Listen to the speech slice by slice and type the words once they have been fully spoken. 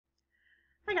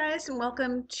Hi guys, and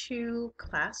welcome to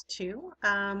class 2.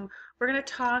 We're going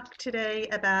to talk today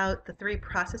about the 3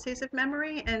 processes of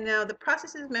memory. And now the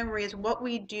processes of memory is what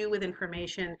we do with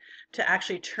information to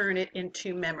actually turn it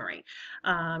into memory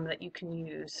that you can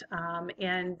use.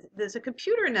 And there's a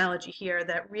computer analogy here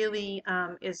that really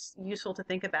is useful to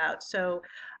think about. So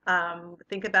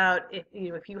think about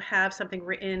if you have something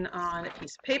written on a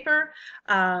piece of paper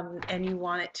and you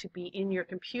want it to be in your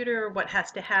computer, what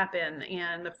has to happen?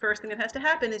 And the first thing that has to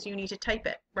happen is you need to type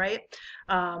it, right?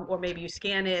 Or maybe you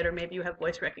scan it, or maybe you have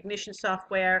voice recognition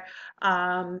software.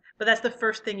 But that's the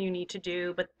first thing you need to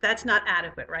do, but that's not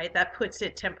adequate, right? That puts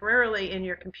it temporarily in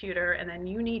your computer, and then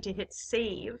you need to hit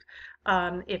save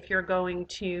if you're going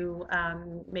to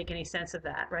make any sense of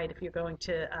that, right? If you're going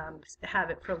to have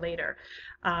it for later.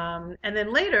 And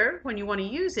then later, when you want to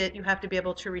use it, you have to be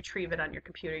able to retrieve it on your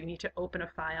computer. You need to open a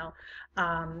file.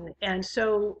 And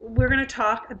so we're going to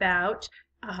talk about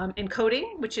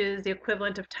encoding, which is the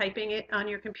equivalent of typing it on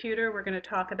your computer. We're going to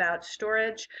talk about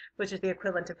storage, which is the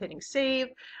equivalent of hitting save.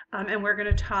 And we're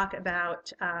going to talk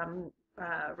about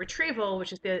retrieval,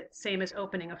 which is the same as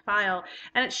opening a file.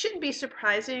 And it shouldn't be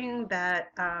surprising that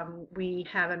we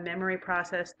have a memory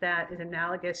process that is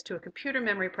analogous to a computer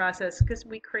memory process, because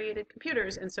we created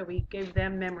computers, and so we give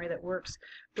them memory that works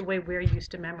the way we're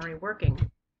used to memory working.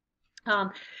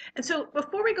 And so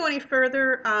before we go any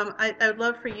further, I would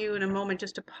love for you in a moment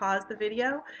just to pause the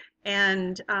video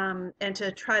and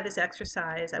to try this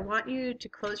exercise. I want you to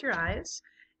close your eyes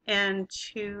and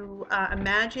to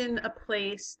imagine a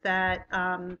place that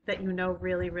that you know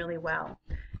really, really well.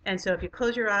 And so if you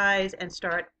close your eyes and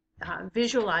start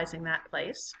visualizing that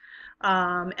place,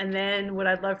 and then what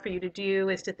I'd love for you to do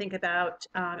is to think about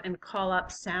and call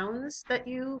up sounds that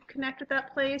you connect with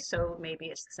that place. So maybe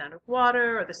it's the sound of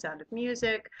water or the sound of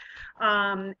music.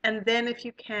 And then if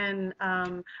you can,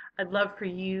 I'd love for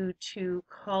you to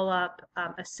call up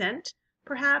a scent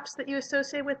perhaps that you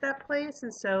associate with that place.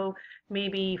 And so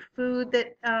maybe food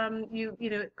that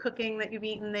cooking that you've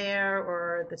eaten there,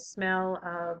 or the smell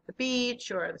of the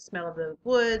beach, or the smell of the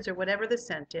woods, or whatever the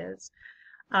scent is.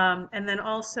 And then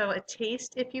also a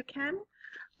taste if you can.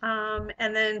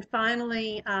 And then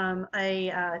finally,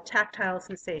 a tactile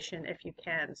sensation if you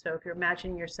can. So if you're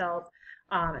imagining yourself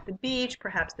at the beach,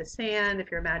 perhaps the sand.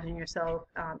 If you're imagining yourself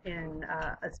in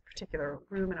a particular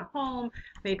room in a home,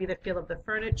 maybe the feel of the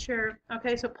furniture.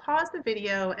 Okay, so pause the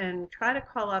video and try to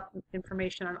call up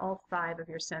information on all 5 of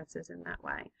your senses in that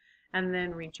way, and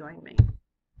then rejoin me.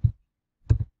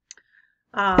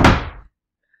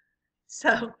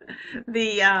 So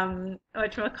the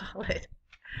whatchamacallit,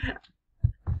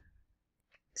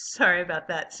 sorry about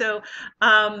that. So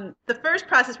the first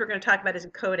process we're going to talk about is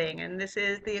encoding, and this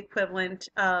is the equivalent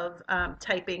of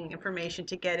typing information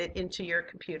to get it into your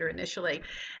computer initially.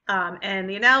 And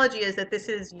the analogy is that this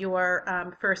is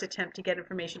your first attempt to get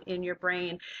information in your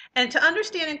brain. And to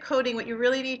understand encoding, what you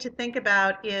really need to think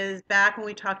about is, back when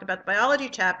we talked about the biology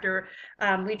chapter,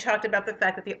 we talked about the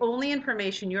fact that the only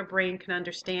information your brain can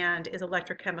understand is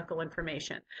electrochemical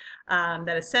information.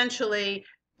 That essentially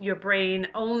your brain,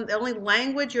 the only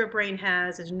language your brain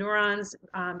has is neurons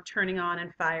turning on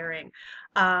and firing.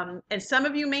 And some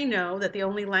of you may know that the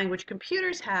only language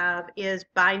computers have is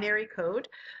binary code.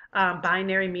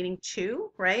 Binary meaning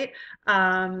 2, right?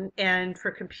 And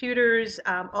for computers,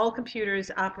 all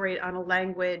computers operate on a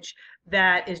language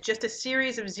that is just a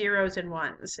series of zeros and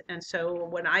ones. And so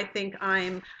when I think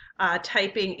I'm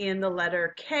typing in the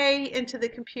letter K into the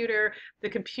computer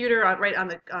right on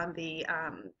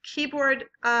the keyboard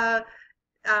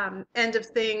end of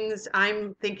things,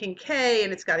 I'm thinking K,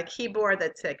 and it's got a keyboard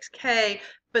that says K,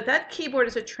 but that keyboard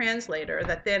is a translator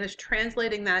that then is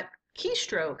translating that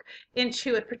keystroke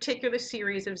into a particular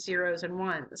series of zeros and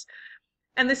ones.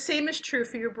 And the same is true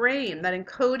for your brain, that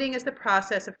encoding is the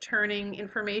process of turning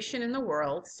information in the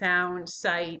world, sound,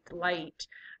 sight, light,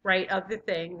 right, other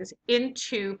things,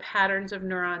 into patterns of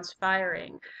neurons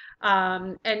firing.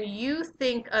 And you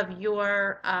think of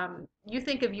your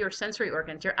sensory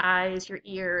organs, your eyes, your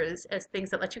ears, as things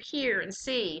that let you hear and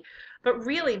see. But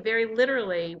really, very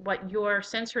literally, what your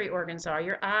sensory organs are,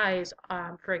 your eyes,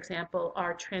 for example,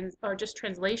 are just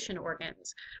translation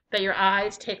organs. That your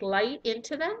eyes take light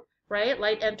into them, right?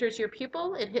 Light enters your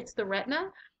pupil, it hits the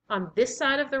retina. On this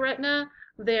side of the retina,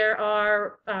 there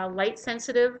are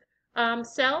light-sensitive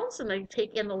cells, and they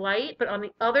take in the light. But on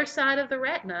the other side of the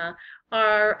retina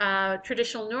are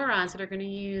traditional neurons that are going to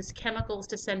use chemicals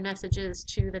to send messages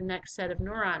to the next set of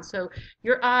neurons. So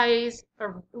your eyes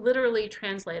are literally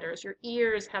translators. Your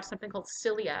ears have something called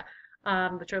cilia,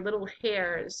 which are little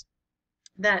hairs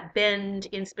that bend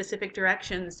in specific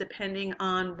directions depending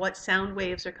on what sound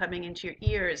waves are coming into your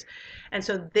ears. And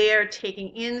so they're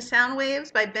taking in sound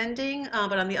waves by bending,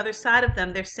 but on the other side of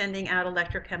them, they're sending out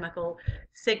electrochemical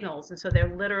signals. And so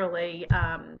they're literally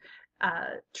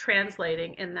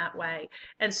translating in that way.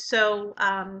 And so,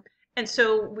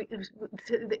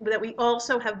 that we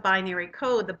also have binary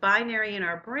code. The binary in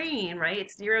our brain, right?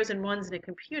 It's zeros and ones in a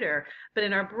computer, but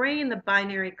in our brain, the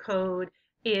binary code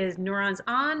is neurons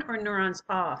on or neurons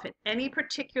off. And any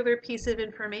particular piece of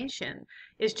information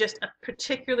is just a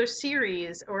particular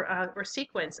series or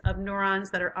sequence of neurons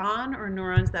that are on or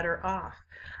neurons that are off.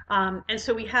 And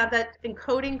so we have that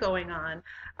encoding going on.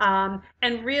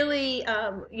 And really,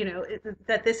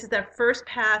 that this is that first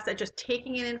pass at just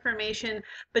taking in information.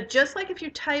 But just like if you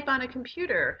type on a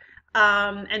computer,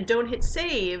 and don't hit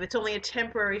save, it's only a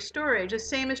temporary storage. The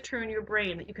same is true in your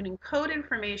brain, that you can encode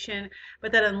information,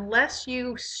 but that unless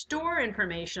you store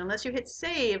information, unless you hit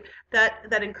save,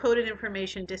 that encoded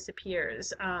information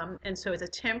disappears. And so it's a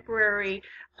temporary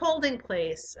holding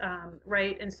place,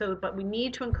 right? And so, but we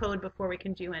need to encode before we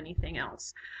can do anything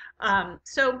else.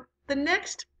 So the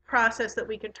next process that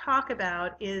we can talk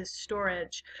about is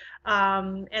storage.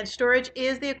 And storage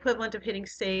is the equivalent of hitting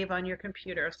save on your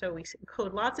computer. So we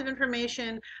encode lots of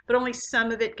information, but only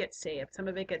some of it gets saved, some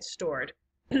of it gets stored.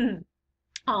 And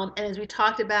as we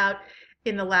talked about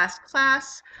in the last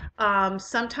class,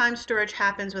 sometimes storage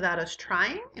happens without us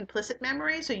trying, implicit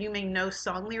memory. So you may know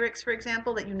song lyrics, for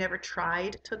example, that you never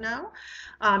tried to know,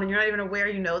 and you're not even aware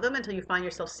you know them until you find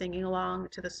yourself singing along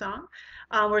to the song.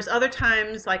 Whereas other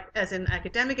times, like as in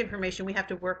academic information, we have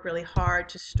to work really hard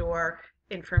to store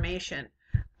information.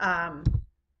 And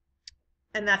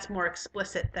that's more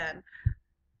explicit then.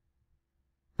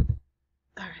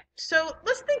 All right, so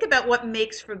let's think about what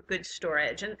makes for good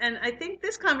storage. And I think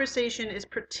this conversation is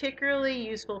particularly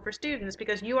useful for students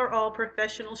because you are all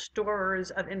professional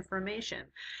storers of information.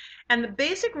 And the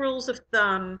basic rules of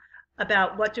thumb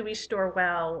about what do we store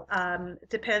well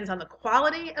depends on the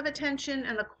quality of attention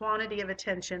and the quantity of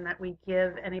attention that we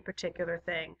give any particular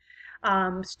thing.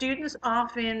 Students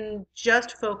often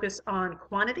just focus on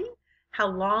quantity. How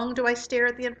long do I stare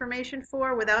at the information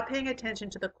for without paying attention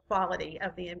to the quality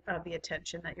of the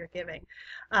attention that you're giving?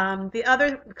 The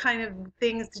other kind of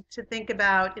things to think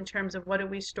about in terms of what do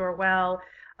we store well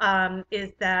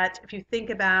is that if you think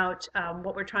about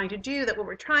what we're trying to do, that what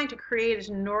we're trying to create is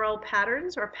neural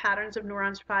patterns or patterns of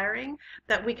neurons firing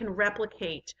that we can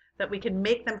replicate, that we can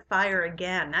make them fire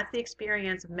again. That's the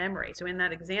experience of memory. So in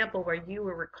that example where you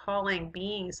were recalling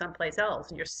being someplace else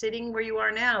and you're sitting where you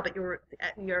are now, but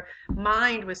your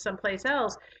mind was someplace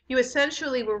else, you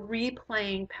essentially were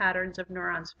replaying patterns of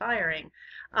neurons firing.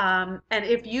 And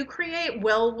if you create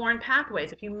well-worn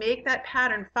pathways, if you make that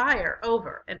pattern fire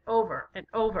over and over and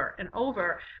over and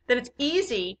over, then it's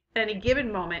easy at any given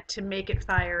moment to make it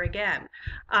fire again.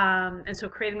 And so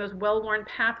creating those well-worn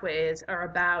pathways are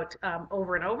about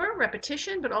over and over,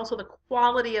 repetition, but also the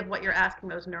quality of what you're asking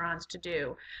those neurons to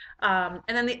do. And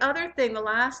then the other thing, the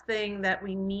last thing that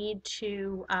we need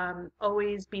to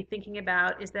always be thinking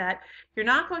about is that you're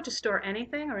not going to store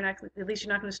anything, or not, at least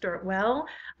you're not going to store it well,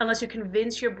 unless you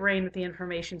convince your brain that the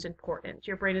information is important.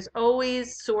 Your brain is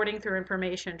always sorting through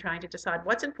information, trying to decide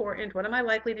what's important, what am I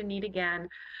likely to need again,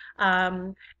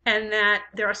 and that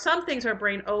there are some things our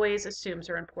brain always assumes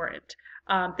are important.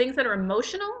 Things that are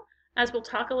emotional, as we'll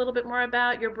talk a little bit more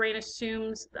about, your brain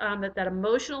assumes that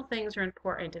emotional things are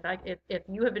important. If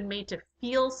you have been made to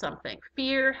feel something,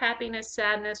 fear, happiness,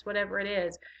 sadness, whatever it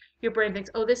is, your brain thinks,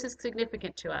 oh, this is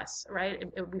significant to us, right?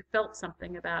 We felt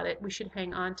something about it. We should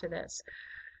hang on to this.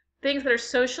 Things that are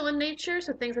social in nature,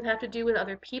 so things that have to do with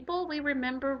other people, we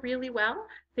remember really well.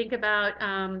 Think about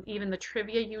even the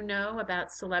trivia you know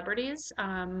about celebrities,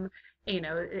 and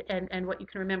what you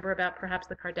can remember about perhaps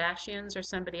the Kardashians or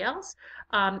somebody else.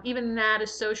 Even that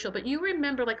is social, but you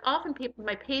remember, like often people,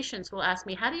 my patients will ask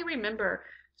me, how do you remember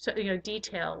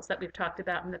details that we've talked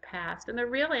about in the past? And the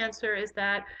real answer is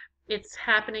that it's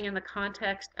happening in the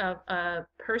context of a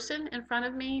person in front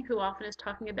of me who often is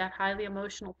talking about highly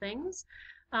emotional things.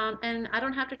 And I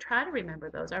don't have to try to remember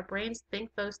those. Our brains think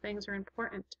those things are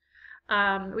important.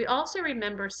 We also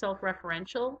remember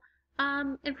self-referential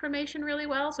information really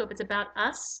well. So if it's about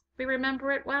us, we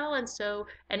remember it well. And so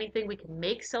anything we can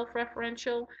make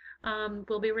self-referential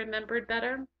will be remembered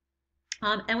better.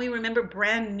 And we remember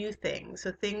brand new things.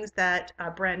 So things that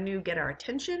brand new get our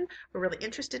attention. We're really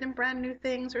interested in brand new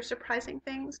things or surprising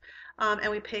things.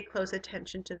 And we pay close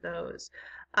attention to those.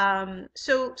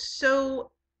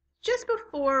 So just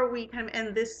before we kind of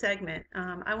end this segment,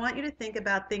 I want you to think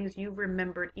about things you've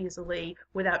remembered easily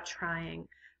without trying.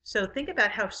 So think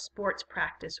about how sports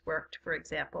practice worked, for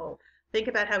example. Think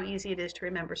about how easy it is to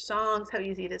remember songs, how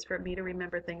easy it is for me to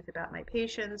remember things about my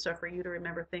patients, or for you to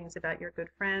remember things about your good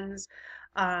friends,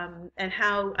 and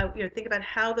how think about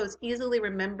how those easily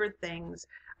remembered things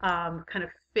kind of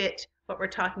fit what we're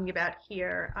talking about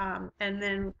here. And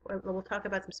then we'll talk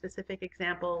about some specific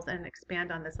examples and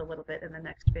expand on this a little bit in the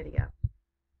next video.